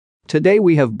Today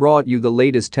we have brought you the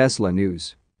latest Tesla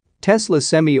news. Tesla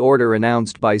semi-order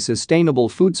announced by sustainable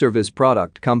foodservice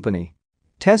product company.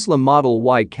 Tesla Model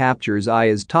Y captures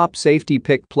IIHS Top Safety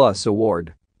Pick Plus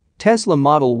award. Tesla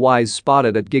Model Ys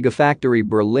spotted at Gigafactory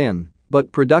Berlin,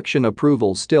 but production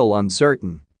approval still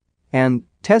uncertain. And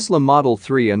Tesla Model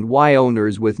 3 and Y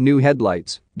owners with new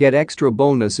headlights get extra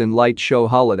bonus in light show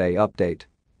holiday update.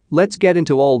 Let's get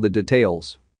into all the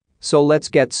details. So let's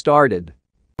get started.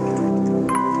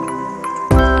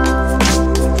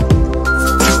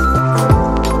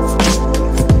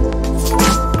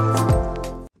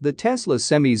 The Tesla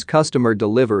Semi's customer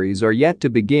deliveries are yet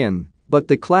to begin, but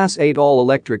the Class 8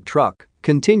 all-electric truck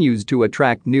continues to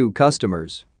attract new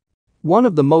customers. One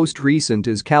of the most recent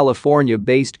is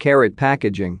California-based Carrot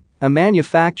Packaging, a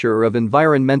manufacturer of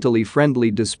environmentally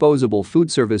friendly disposable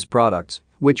foodservice products,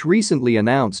 which recently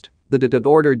announced that it had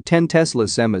ordered 10 Tesla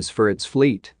Semis for its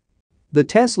fleet. The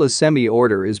Tesla Semi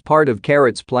order is part of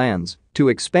Carrot's plans to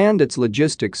expand its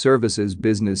logistics services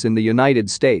business in the United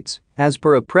States, as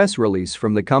per a press release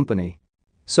from the company.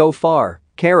 So far,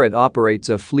 Carrot operates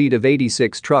a fleet of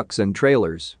 86 trucks and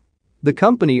trailers. The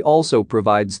company also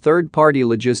provides third-party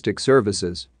logistics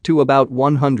services to about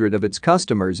 100 of its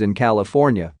customers in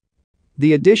California.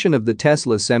 The addition of the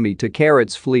Tesla Semi to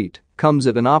Carrot's fleet comes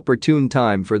at an opportune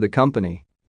time for the company.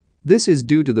 This is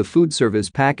due to the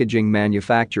foodservice packaging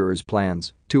manufacturer's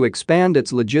plans to expand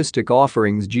its logistic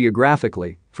offerings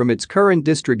geographically from its current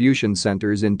distribution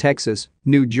centers in Texas,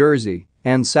 New Jersey,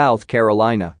 and South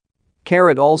Carolina.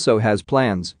 Carrot also has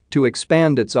plans to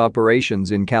expand its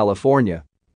operations in California.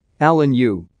 Alan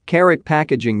Yu, Carrot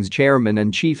Packaging's chairman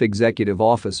and chief executive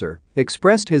officer,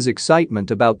 expressed his excitement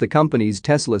about the company's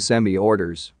Tesla Semi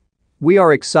orders. "We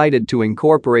are excited to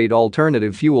incorporate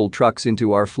alternative fuel trucks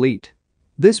into our fleet.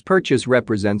 This purchase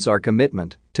represents our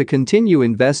commitment to continue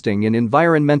investing in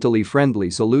environmentally friendly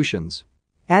solutions."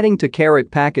 Adding to Carrot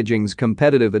Packaging's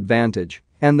competitive advantage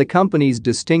and the company's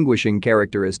distinguishing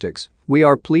characteristics, we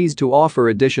are pleased to offer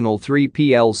additional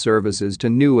 3PL services to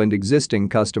new and existing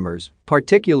customers,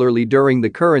 particularly during the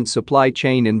current supply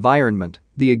chain environment,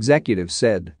 the executive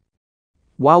said.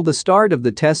 While the start of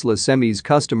the Tesla Semi's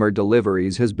customer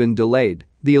deliveries has been delayed,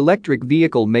 the electric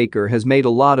vehicle maker has made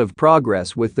a lot of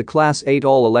progress with the Class 8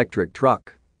 all-electric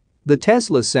truck. The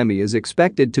Tesla Semi is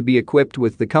expected to be equipped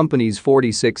with the company's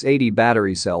 4680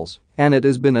 battery cells, and it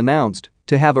has been announced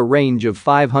to have a range of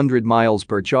 500 miles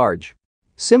per charge.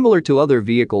 Similar to other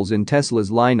vehicles in Tesla's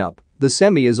lineup, the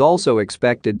Semi is also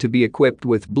expected to be equipped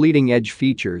with bleeding-edge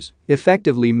features,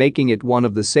 effectively making it one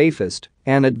of the safest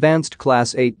and advanced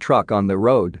Class 8 truck on the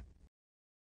road.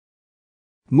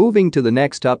 Moving to the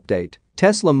next update,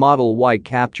 Tesla Model Y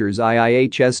captures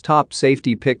IIHS Top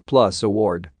Safety Pick Plus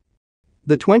award.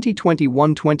 The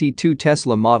 2021-22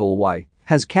 Tesla Model Y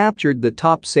has captured the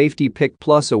Top Safety Pick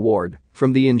Plus award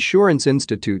from the Insurance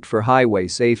Institute for Highway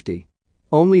Safety.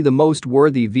 Only the most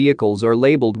worthy vehicles are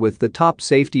labeled with the Top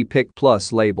Safety Pick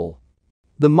Plus label.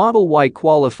 The Model Y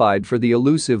qualified for the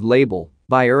elusive label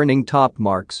by earning top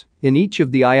marks in each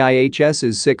of the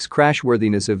IIHS's 6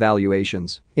 crashworthiness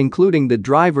evaluations, including the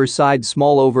driver's side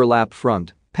small overlap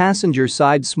front, passenger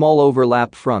side small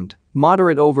overlap front,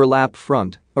 moderate overlap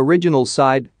front, original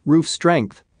side, roof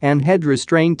strength, and head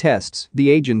restraint tests, the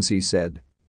agency said.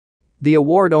 The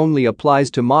award only applies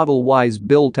to Model Ys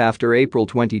built after April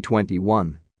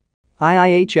 2021.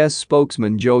 IIHS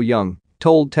spokesman Joe Young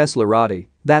told Teslarati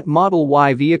that Model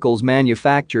Y vehicles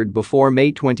manufactured before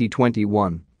May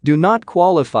 2021 do not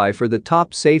qualify for the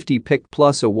Top Safety Pick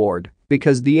Plus award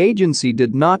because the agency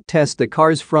did not test the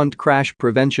car's front crash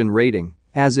prevention rating,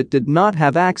 as it did not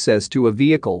have access to a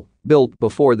vehicle built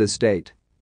before this date.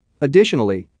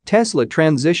 Additionally, Tesla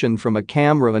transitioned from a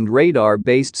camera and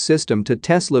radar-based system to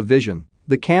Tesla Vision,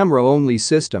 the camera-only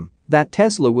system that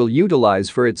Tesla will utilize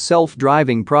for its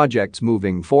self-driving projects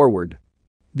moving forward.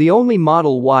 The only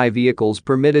Model Y vehicles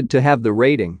permitted to have the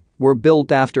rating were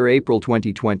built after April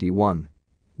 2021.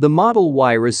 The Model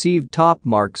Y received top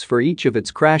marks for each of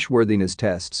its crashworthiness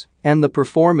tests, and the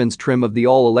performance trim of the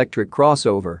all-electric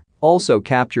crossover also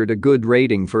captured a good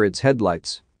rating for its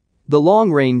headlights. The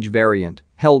long-range variant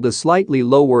held a slightly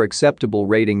lower acceptable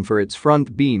rating for its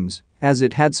front beams, as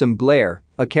it had some glare,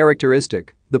 a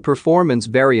characteristic the performance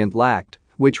variant lacked,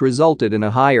 which resulted in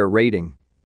a higher rating.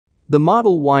 The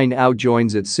Model Y now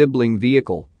joins its sibling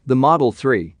vehicle, the Model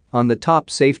 3, on the Top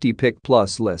Safety Pick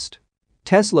Plus list.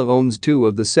 Tesla owns 2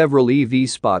 of the several EV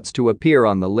spots to appear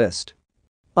on the list.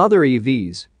 Other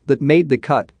EVs that made the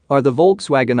cut are the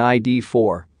Volkswagen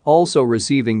ID.4, also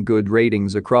receiving good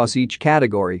ratings across each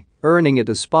category, earning it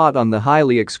a spot on the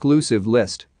highly exclusive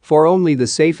list for only the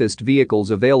safest vehicles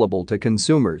available to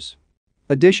consumers.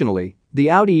 Additionally, the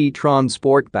Audi e-tron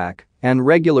Sportback and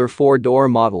regular four-door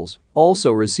models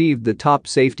also received the Top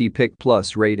Safety Pick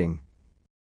Plus rating.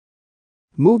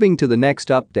 Moving to the next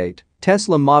update,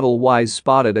 Tesla Model Ys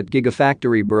spotted at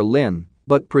Gigafactory Berlin,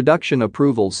 but production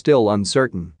approval still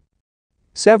uncertain.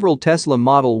 Several Tesla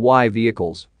Model Y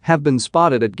vehicles have been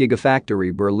spotted at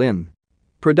Gigafactory Berlin.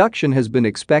 Production has been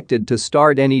expected to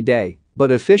start any day, but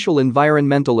official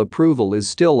environmental approval is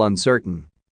still uncertain.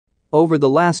 Over the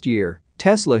last year,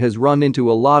 Tesla has run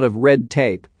into a lot of red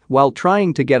tape while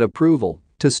trying to get approval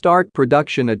to start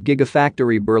production at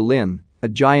Gigafactory Berlin, a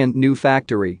giant new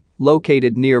factory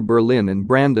located near Berlin and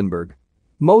Brandenburg.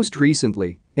 Most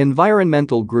recently,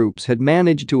 environmental groups had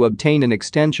managed to obtain an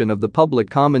extension of the public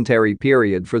commentary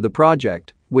period for the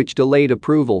project, which delayed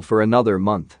approval for another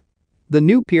month. The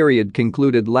new period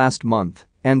concluded last month,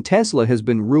 and Tesla has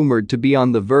been rumored to be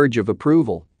on the verge of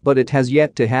approval, but it has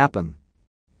yet to happen.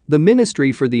 The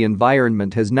Ministry for the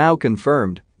Environment has now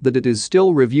confirmed that it is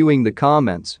still reviewing the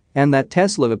comments and that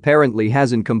Tesla apparently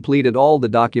hasn't completed all the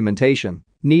documentation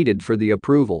needed for the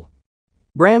approval.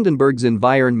 Brandenburg's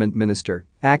Environment Minister,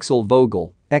 Axel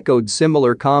Vogel, echoed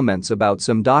similar comments about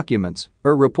some documents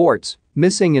or reports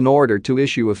missing in order to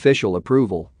issue official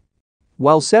approval.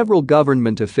 While several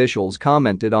government officials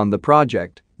commented on the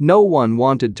project, no one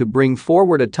wanted to bring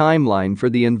forward a timeline for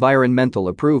the environmental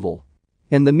approval.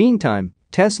 In the meantime,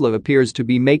 Tesla appears to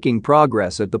be making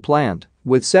progress at the plant,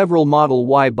 with several Model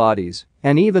Y bodies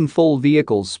and even full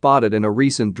vehicles spotted in a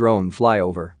recent drone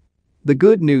flyover. The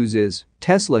good news is,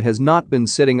 Tesla has not been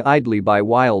sitting idly by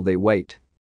while they wait.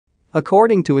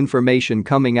 According to information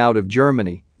coming out of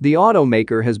Germany, the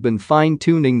automaker has been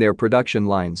fine-tuning their production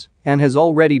lines and has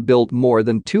already built more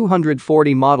than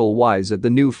 240 Model Ys at the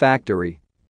new factory.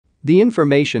 The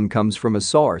information comes from a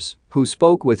source who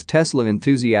spoke with Tesla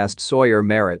enthusiast Sawyer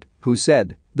Merritt, who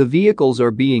said, "The vehicles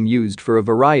are being used for a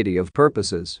variety of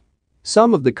purposes.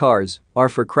 Some of the cars are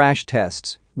for crash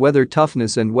tests, weather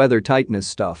toughness and weather tightness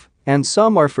stuff, and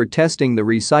some are for testing the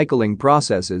recycling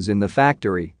processes in the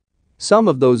factory. Some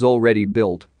of those already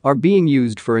built are being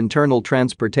used for internal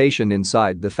transportation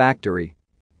inside the factory."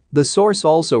 The source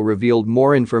also revealed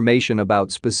more information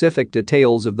about specific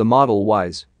details of the Model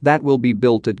Ys that will be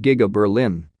built at Giga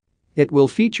Berlin. It will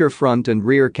feature front and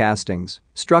rear castings,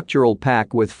 structural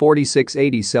pack with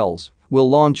 4680 cells, will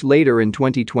launch later in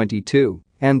 2022,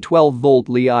 and 12-volt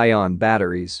Li-ion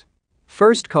batteries.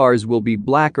 First cars will be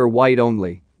black or white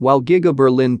only, while Giga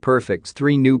Berlin perfects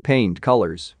 3 new paint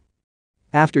colors.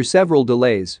 After several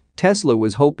delays, Tesla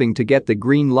was hoping to get the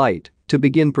green light to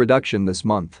begin production this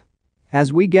month.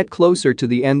 As we get closer to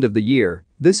the end of the year,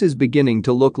 this is beginning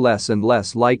to look less and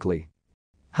less likely.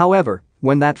 However,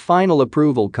 when that final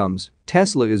approval comes,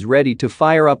 Tesla is ready to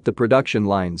fire up the production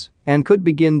lines and could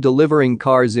begin delivering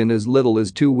cars in as little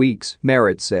as 2 weeks,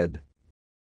 Merritt said.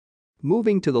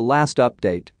 Moving to the last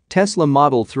update, Tesla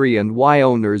Model 3 and Y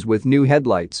owners with new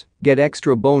headlights get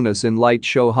extra bonus in light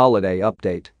show holiday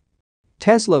update.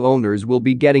 Tesla owners will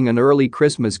be getting an early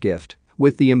Christmas gift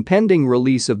with the impending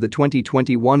release of the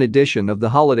 2021 edition of the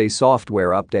holiday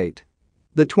software update.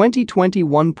 The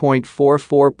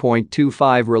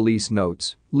 2021.44.25 release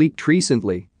notes leaked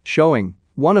recently, showing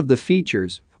one of the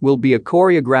features will be a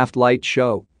choreographed light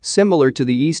show similar to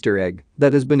the Easter egg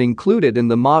that has been included in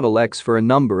the Model X for a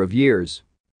number of years.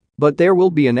 But there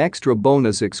will be an extra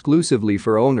bonus exclusively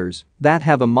for owners that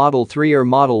have a Model 3 or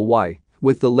Model Y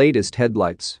with the latest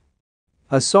headlights.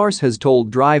 A source has told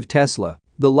Drive Tesla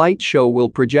the light show will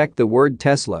project the word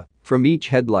Tesla from each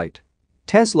headlight.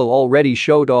 Tesla already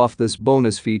showed off this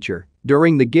bonus feature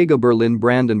during the Giga Berlin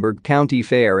Brandenburg County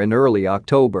Fair in early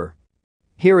October.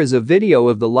 Here is a video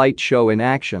of the light show in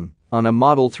action on a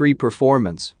Model 3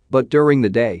 performance, but during the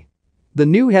day. The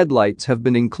new headlights have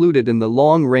been included in the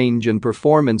long range and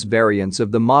performance variants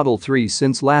of the Model 3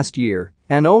 since last year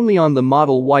and only on the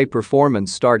Model Y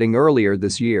performance starting earlier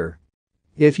this year.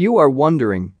 If you are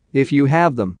wondering if you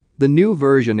have them, the new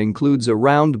version includes a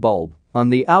round bulb on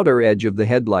the outer edge of the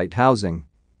headlight housing.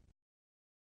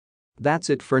 That's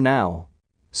it for now.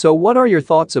 So what are your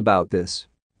thoughts about this?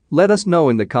 Let us know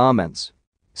in the comments.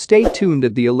 Stay tuned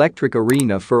at the Electric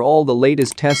Arena for all the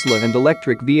latest Tesla and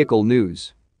electric vehicle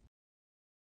news.